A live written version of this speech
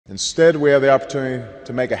Instead, we have the opportunity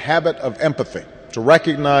to make a habit of empathy, to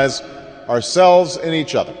recognize ourselves in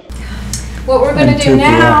each other. What we're going to do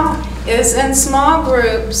now is, in small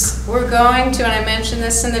groups, we're going to, and I mentioned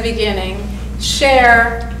this in the beginning,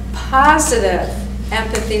 share positive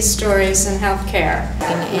empathy stories in healthcare.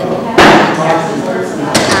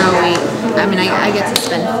 I get to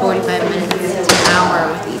spend 45 minutes to an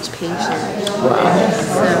hour with each patient. So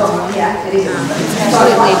it's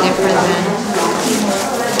completely different than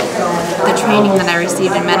the training that I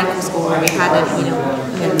received in medical school, where we had to, we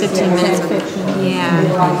had 15 minutes with, and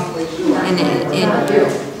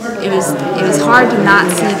it was hard to not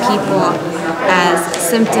see people as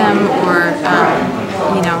symptom or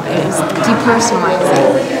it was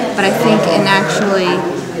depersonalizing. But I think in actually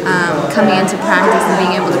coming into practice and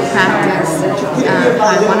being able to practice how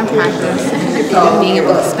I want to practice and being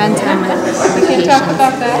able to spend time with patients,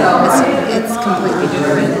 it's completely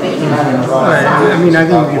different. I mean, I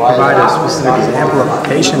think you provide a specific example of a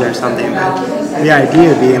patient or something, but the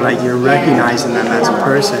idea being like you're recognizing them as a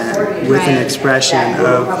person with an expression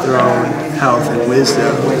of their own health and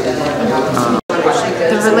wisdom.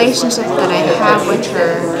 The relationship that I have with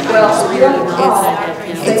her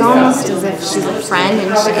it's almost as if she's a friend,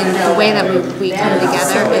 and the way that we come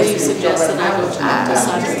together is it's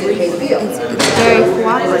very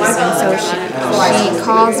cooperative, and so she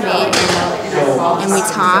calls me and we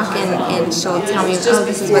talk, and she'll tell me, oh,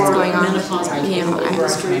 this is what's going on with, I've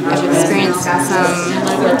experienced some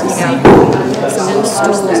loose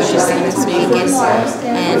stools or something this week,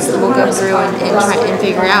 and we'll go through and try and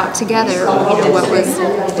figure out together, what's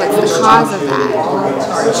the cause of that.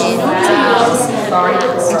 And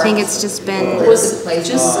I think it's just been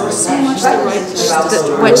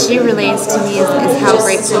what she relays to me is how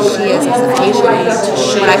grateful she is as a patient.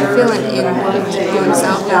 What I feel in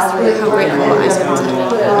myself is how grateful I am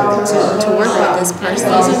to work with this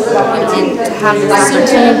person and to have this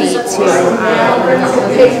opportunity to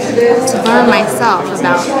learn myself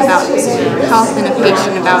about health in a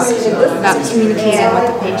patient, about communicating with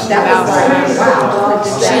the patient,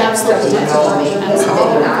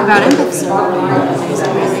 about empathy.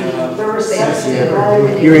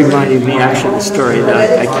 You reminded me actually of a story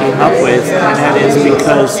that I came up with, and that is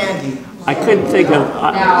because I couldn't think of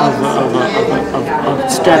a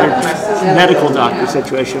standard medical doctor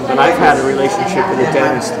situation, but I've had a relationship with a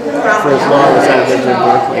dentist for as long as I've lived in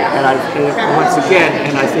Berkeley, and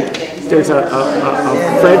I think there's a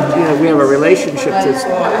friend, we have a relationship that's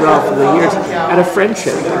grown through the years, and a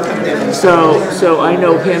friendship. So I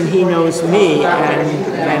know him, he knows me,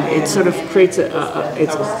 and it sort of creates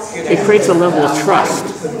it creates a level of trust,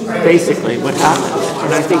 basically, what happens.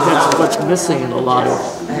 And I think that's what's missing in a lot of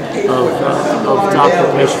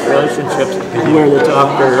doctor-patient relationships, where the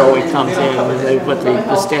doctor always comes in, but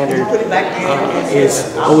the standard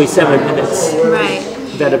is always 7 minutes. Right.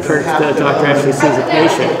 That the doctor actually sees a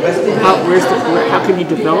patient. How can you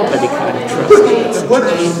develop any kind of trust?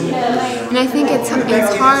 And I think it's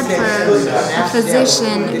hard for a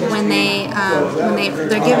physician when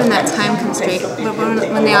they're given that time constraint, but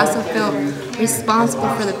when they also feel responsible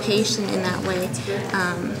for the patient in that way.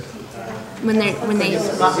 When they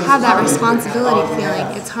have that responsibility feeling,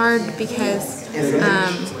 it's hard because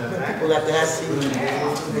I'm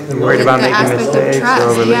worried about making mistakes. You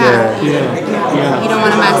don't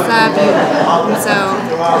want to mess up, and so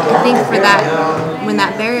I think for that, when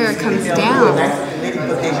that barrier comes down,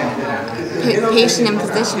 patient and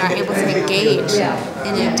physician are able to engage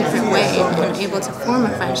in a different way and able to form a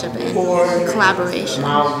friendship and collaboration.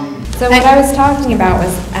 So what I was talking about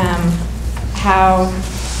was how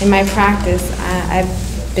in my practice I've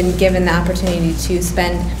been given the opportunity to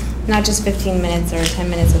spend not just 15 minutes or 10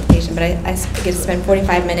 minutes with a patient, but I get to spend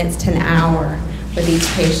 45 minutes to an hour with each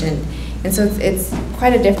patient. And so it's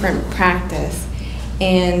quite a different practice.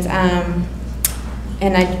 And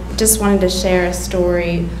I just wanted to share a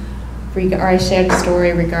story, I shared a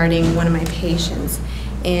story regarding one of my patients.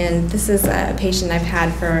 And this is a patient I've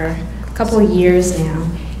had for a couple of years now.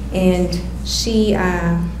 And she's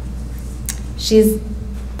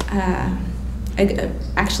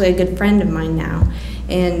actually a good friend of mine now.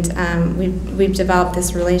 And we've developed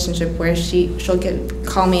this relationship where she'll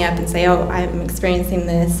call me up and say, oh, I'm experiencing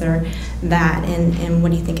this or that, and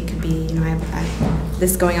what do you think it could be? I have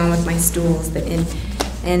this going on with my stools,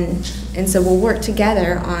 and so we'll work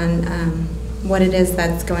together on what it is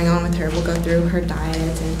that's going on with her. We'll go through her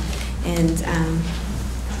diet and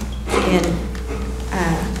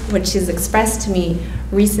what she's expressed to me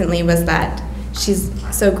recently was that she's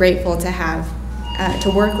so grateful to have to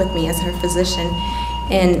work with me as her physician.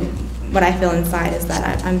 And what I feel inside is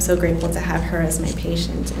that I'm so grateful to have her as my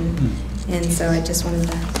patient, and so I just wanted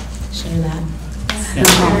to share that.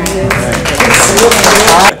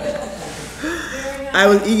 I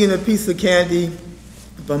was eating a piece of candy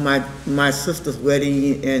for my sister's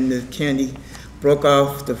wedding, and the candy broke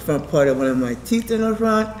off the front part of one of my teeth in the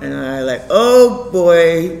front, and I like, oh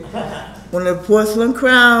boy, one of the porcelain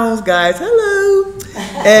crowns, guys, hello.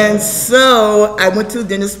 And so I went to the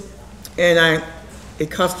dentist, and it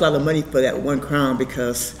cost a lot of money for that one crown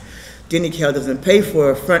because DentalCare doesn't pay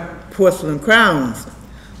for front porcelain crowns.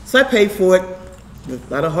 So I paid for it, with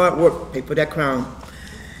a lot of hard work, paid for that crown.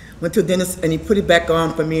 Went to the dentist, and he put it back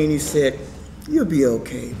on for me, and he said, you'll be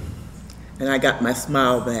okay. And I got my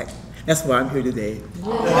smile back. That's why I'm here today.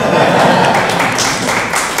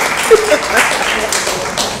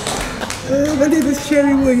 My name is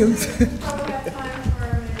Sherry Williams.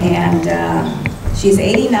 And she's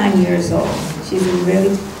 89 years old. She's in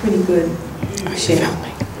really pretty good shape.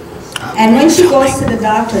 And when she goes to the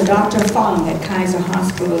doctor, Dr. Fong at Kaiser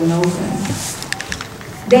Hospital in Oakland,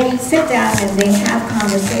 they sit down and they have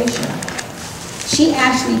conversation. She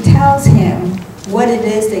actually tells him what it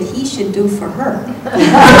is that he should do for her.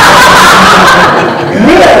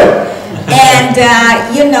 Really? And,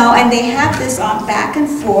 you know, and they have this back and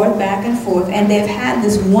forth, and they've had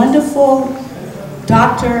this wonderful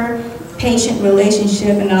doctor-patient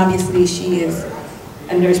relationship, and obviously she is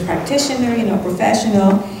a nurse practitioner, you know,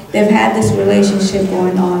 professional. They've had this relationship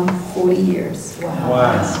going on 40 years.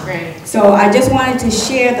 Wow. That's great. So I just wanted to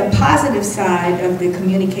share the positive side of the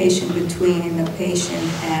communication between the patient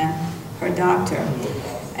and her doctor.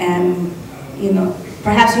 And, you know,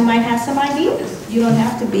 perhaps you might have some ideas. You don't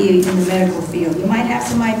have to be in the medical field. You might have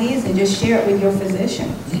some ideas and just share it with your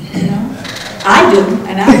physician, you know? I do,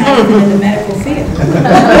 and I'm not even in the medical field.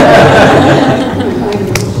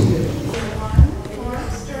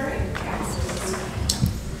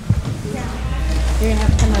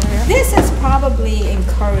 This is probably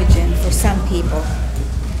encouraging for some people.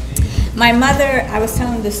 My mother, I was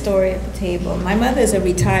telling the story at the table. My mother is a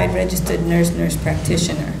retired registered nurse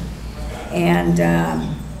practitioner. And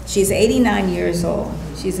she's 89 years old.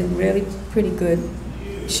 She's in really pretty good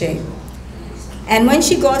shape. And when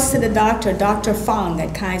she goes to the doctor, Dr. Fong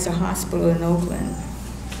at Kaiser Hospital in Oakland,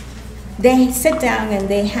 they sit down and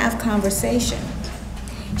they have conversation.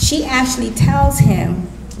 She actually tells him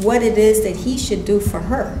what it is that he should do for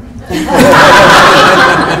her.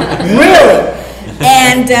 Really?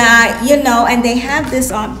 And, you know, and they have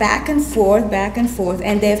this back and forth,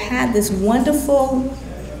 and they've had this wonderful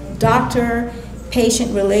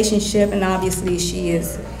doctor-patient relationship, and obviously she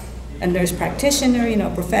is a nurse practitioner, you know,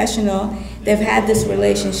 professional. They've had this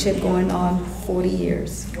relationship going on 40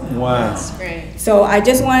 years. Wow. That's great. So I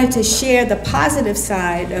just wanted to share the positive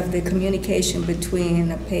side of the communication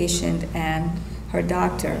between a patient and her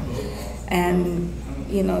doctor. And,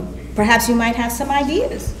 you know, perhaps you might have some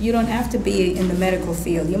ideas. You don't have to be in the medical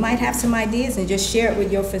field. You might have some ideas and just share it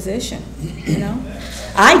with your physician, you know?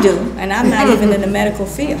 I do, and I'm not even in the medical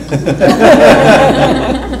field.